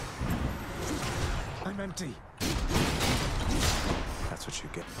 I'm empty. That's what you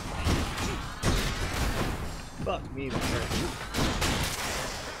get. Fuck me, that hurt.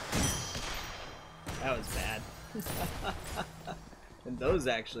 That was bad. And those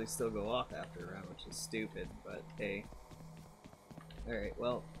actually still go off after a round, which is stupid, but hey. Alright,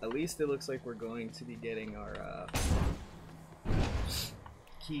 well, at least it looks like we're going to be getting our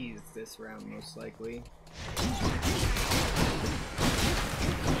keys this round, most likely.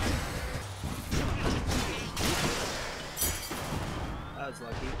 That was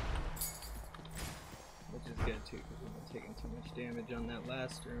lucky. Which is good too, because we're not taking too much damage on that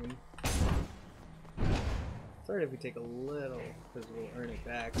last room. Sorry if we take a little, because we'll earn it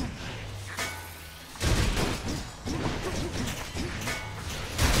back.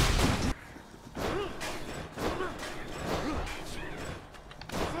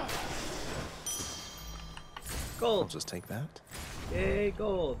 Gold! I'll just take that. Yay,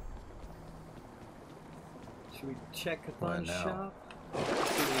 gold! Should we check a fun shop?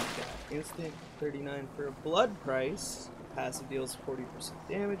 Instant 39 for a blood price. Passive deals 40%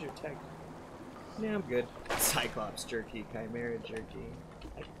 damage or tech. Nah, I'm good. Cyclops jerky, Chimera jerky.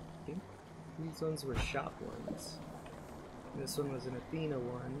 I think these ones were shop ones. This one was an Athena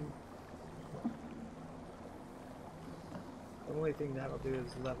one. The only thing that'll do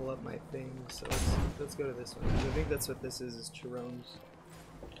is level up my thing, so let's go to this one. I think that's what this is Chirone's.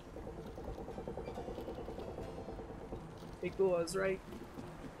 Hey, cool, I was right.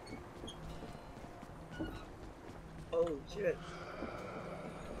 Oh shit.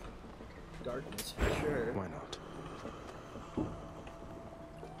 Darkness for sure. Why not?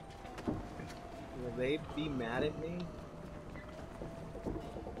 Will they be mad at me?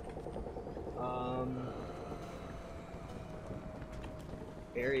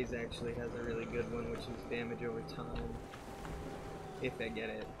 Ares actually has a really good one, which is damage over time. If I get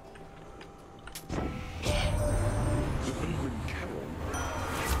it.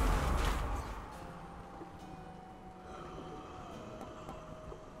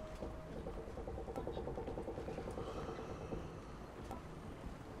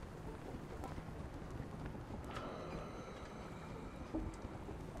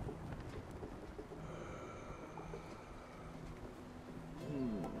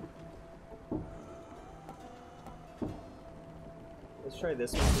 Let's try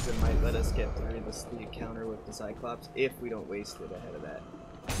this one because it might let us get through the encounter with the Cyclops if we don't waste it ahead of that.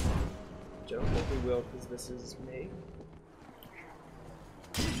 Which I don't think we will because this is me.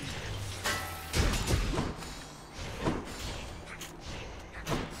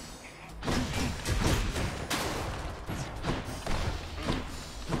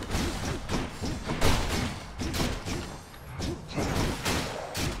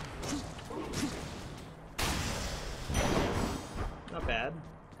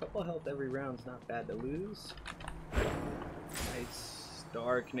 Every round's not bad to lose. Nice.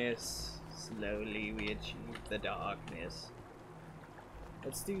 Darkness. Slowly we achieve the darkness.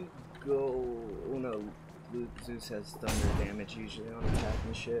 Let's do go. Oh no. Zeus has thunder damage usually on attack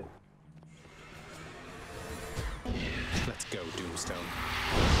and shit. Let's go, Doomstone.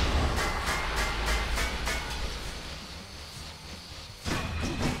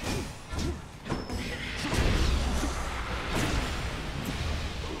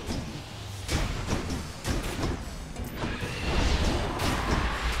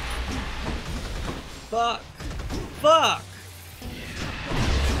 Fuck! Fuck!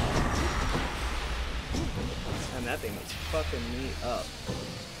 And that thing was fucking me up.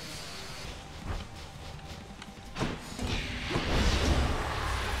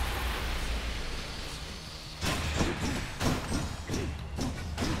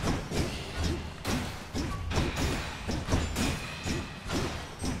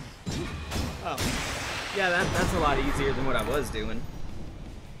 Yeah, that's a lot easier than what I was doing.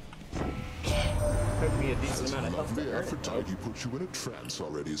 Took me a decent amount of health to earn it. Aphrodite put you in a trance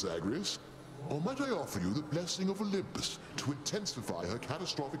already, Zagreus? Or might I offer you the blessing of Olympus to intensify her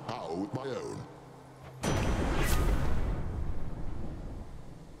catastrophic power with my own?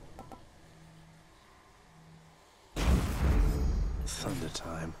 Thunder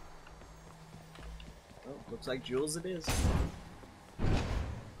time. Well, looks like Jules it is.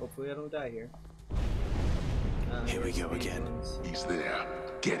 Hopefully I don't die here. Here we go again. He's there.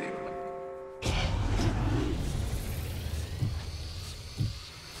 Get him.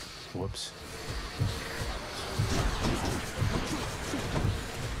 Whoops.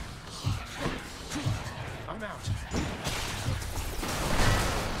 I'm out.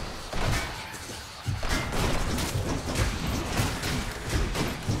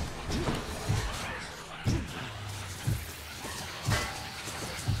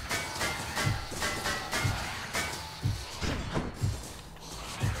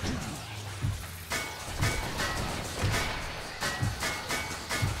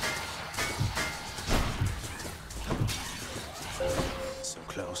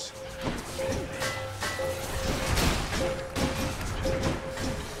 Close.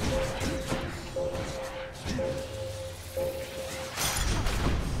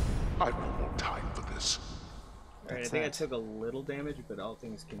 I've no more time for this. Alright, I think I took a little damage, but all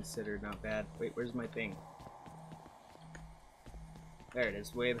things considered, not bad. Wait, where's my thing? There it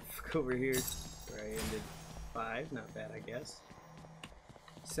is, way the fuck over here, where I ended 5, not bad, I guess.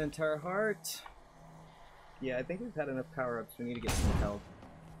 Centaur Heart. Yeah, I think we've had enough power-ups, we need to get some health.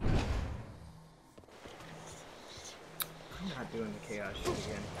 I'm not doing the chaos shit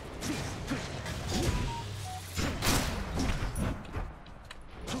again.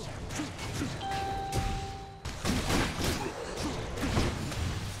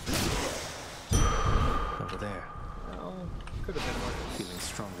 Over there. Well, could have been worse. Feeling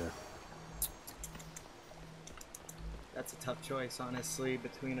stronger. That's a tough choice, honestly,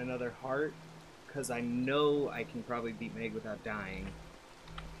 between another heart, because I know I can probably beat Meg without dying,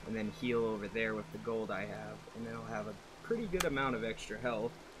 and then heal over there with the gold I have, and then I'll have a pretty good amount of extra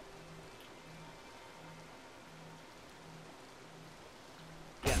health.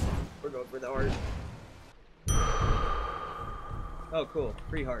 Yeah, we're going for the heart. Oh, cool.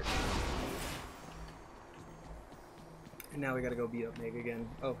 Free heart. And now we gotta go beat up Meg again.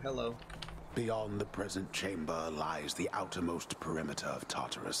 Oh, hello. Beyond the present chamber lies the outermost perimeter of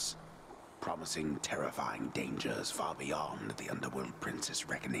Tartarus, promising terrifying dangers far beyond the Underworld Prince's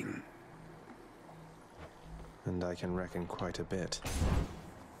reckoning. And I can reckon quite a bit.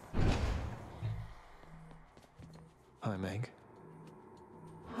 Hi, Meg.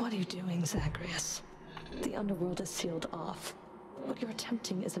 What are you doing, Zagreus? The underworld is sealed off. What you're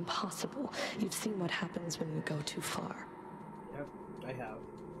attempting is impossible. You've seen what happens when you go too far. Yep, I have.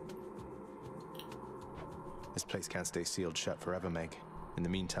 This place can't stay sealed shut forever, Meg. In the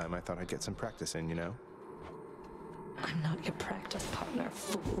meantime, I thought I'd get some practice in, you know? I'm not your practice partner,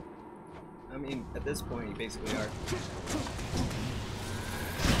 fool. I mean, at this point, you basically are.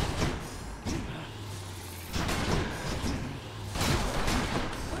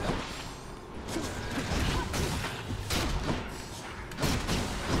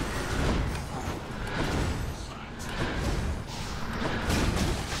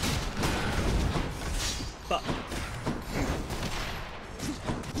 Fuck.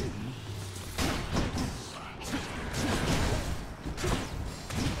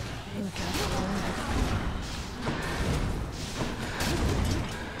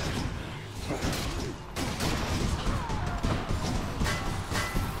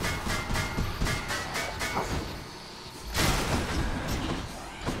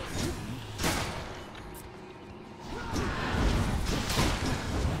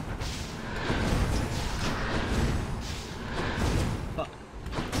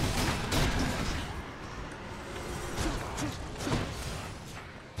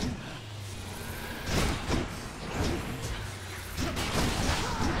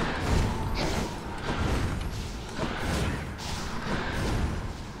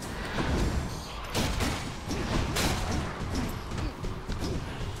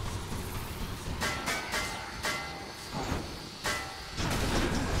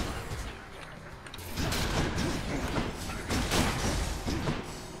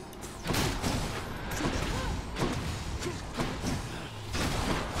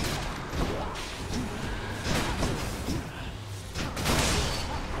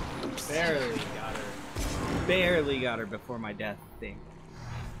 barely got her before my death thing.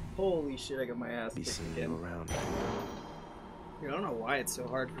 Holy shit, I got my ass kicked again. Around. I don't know why it's so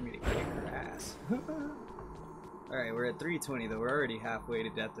hard for me to kick her ass. Alright, we're at 320 though. We're already halfway to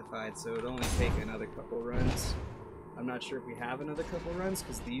Death Defied, so it'll only take another couple runs. I'm not sure if we have another couple runs,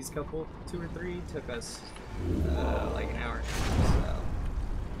 because these couple, 2 or 3, took us like an hour. So.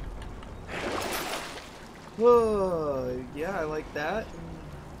 Oh, yeah, I like that.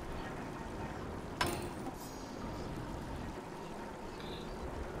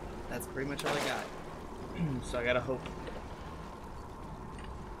 That's pretty much all I got. So I gotta hope.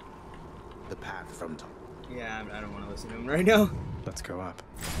 The path from top. Yeah, I don't want to listen to him right now. Let's go up.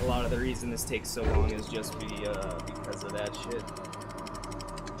 A lot of the reason this takes so long is just because of that shit.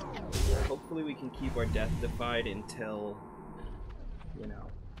 Hopefully we can keep our Death Defied until, you know,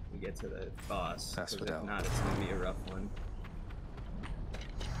 we get to the boss. Asphodel. If not, it's gonna be a rough one.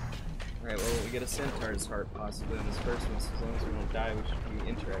 Alright, well, we get a Centaur's Heart possibly on this first one, so as long as we don't die, which should be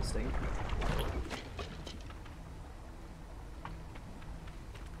interesting.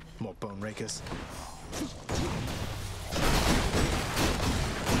 More bone rakers.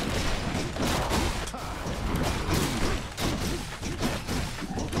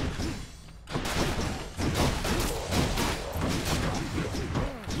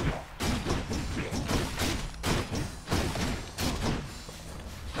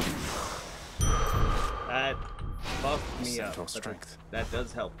 That buffed me up. Strength. That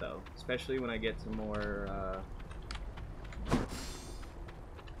does help though, especially when I get to more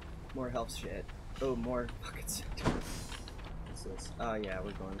health shit. Oh, more fucking centaur. What's this? Oh yeah,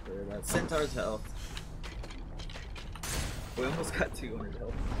 we're going for that. Centaur's health. We almost got 200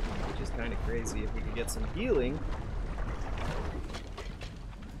 health, which is kind of crazy. If we could get some healing.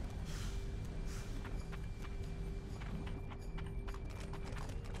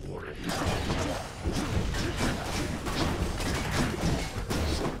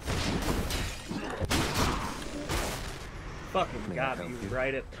 Fucking got me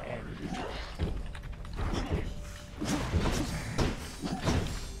right at the end.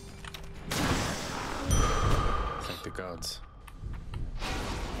 Thank the gods.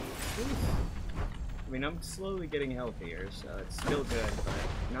 I mean, I'm slowly getting healthier, so it's still good, but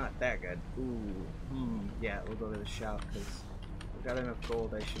not that good. Ooh, yeah, we'll go to the shop, because I've got enough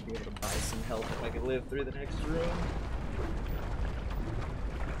gold, I should be able to buy some health if I can live through the next room.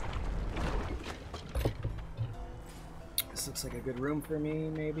 This looks like a good room for me,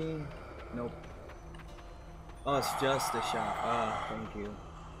 maybe? Nope. Oh, it's just a shop. Ah, thank you.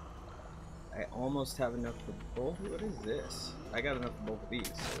 I almost have enough for both. What is this? I got enough for both of these,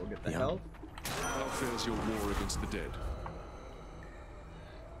 so we'll get the health. How fares your war against the dead?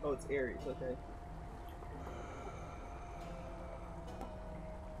 Oh, it's Ares, okay.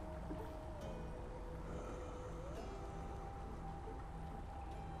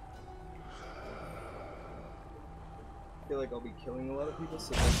 I feel like I'll be killing a lot of people,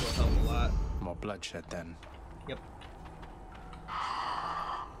 so this will help a lot. More bloodshed then. Yep.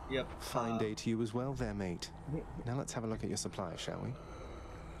 Yep. Fine day to you as well there, mate. Now let's have a look at your supplies, shall we?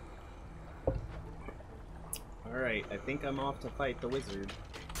 Alright, I think I'm off to fight the wizard.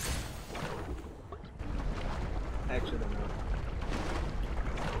 Actually, I'm not.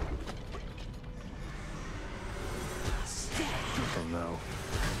 Oh no.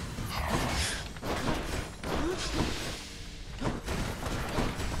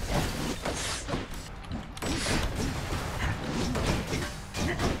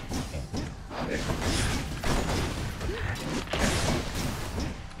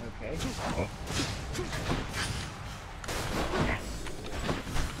 Okay.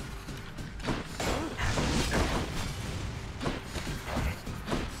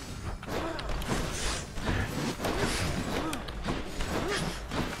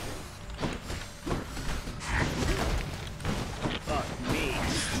 Fuck me.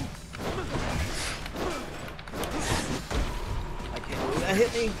 I can't believe that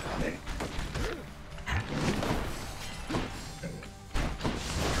hit me.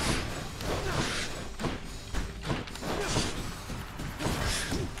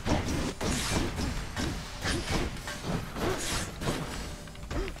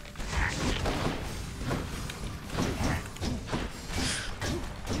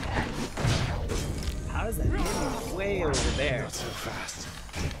 How is that hitting way over there? Not so fast.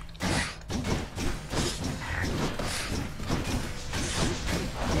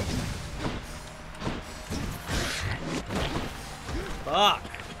 Fuck!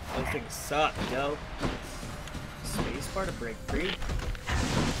 Those things suck, yo. Spacebar to break free?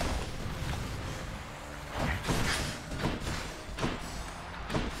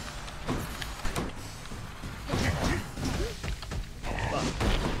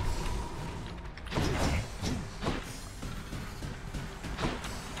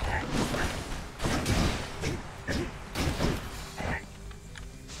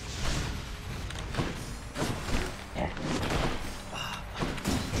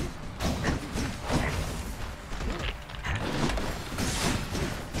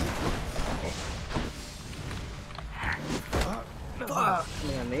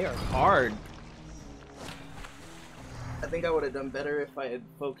 hard. I think I would have done better if I had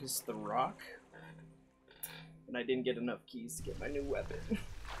focused the rock. And I didn't get enough keys to get my new weapon.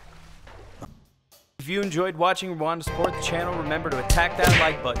 If you enjoyed watching or want to support the channel, remember to attack that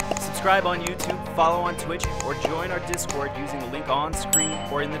like button, subscribe on YouTube, follow on Twitch, or join our Discord using the link on screen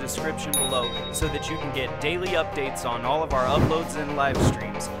or in the description below so that you can get daily updates on all of our uploads and live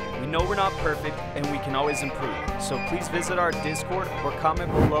streams. We know we're not perfect and we can always improve, so please visit our Discord or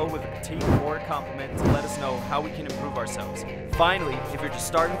comment below with a critique or a compliment to let us know how we can improve ourselves. Finally, if you're just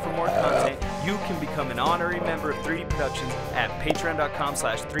starting for more content, you can become an honorary member of 3D Productions at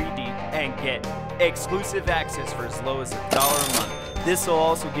patreon.com/3D and get exclusive access for as low as $1 a month. This will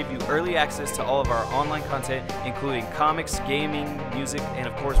also give you early access to all of our online content, including comics, gaming, music, and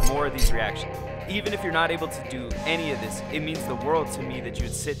of course more of these reactions. Even if you're not able to do any of this, it means the world to me that you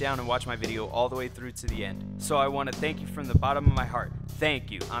would sit down and watch my video all the way through to the end. So I want to thank you from the bottom of my heart.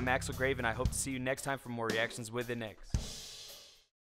 Thank you. I'm Axel, and I hope to see you next time for more reactions with the next.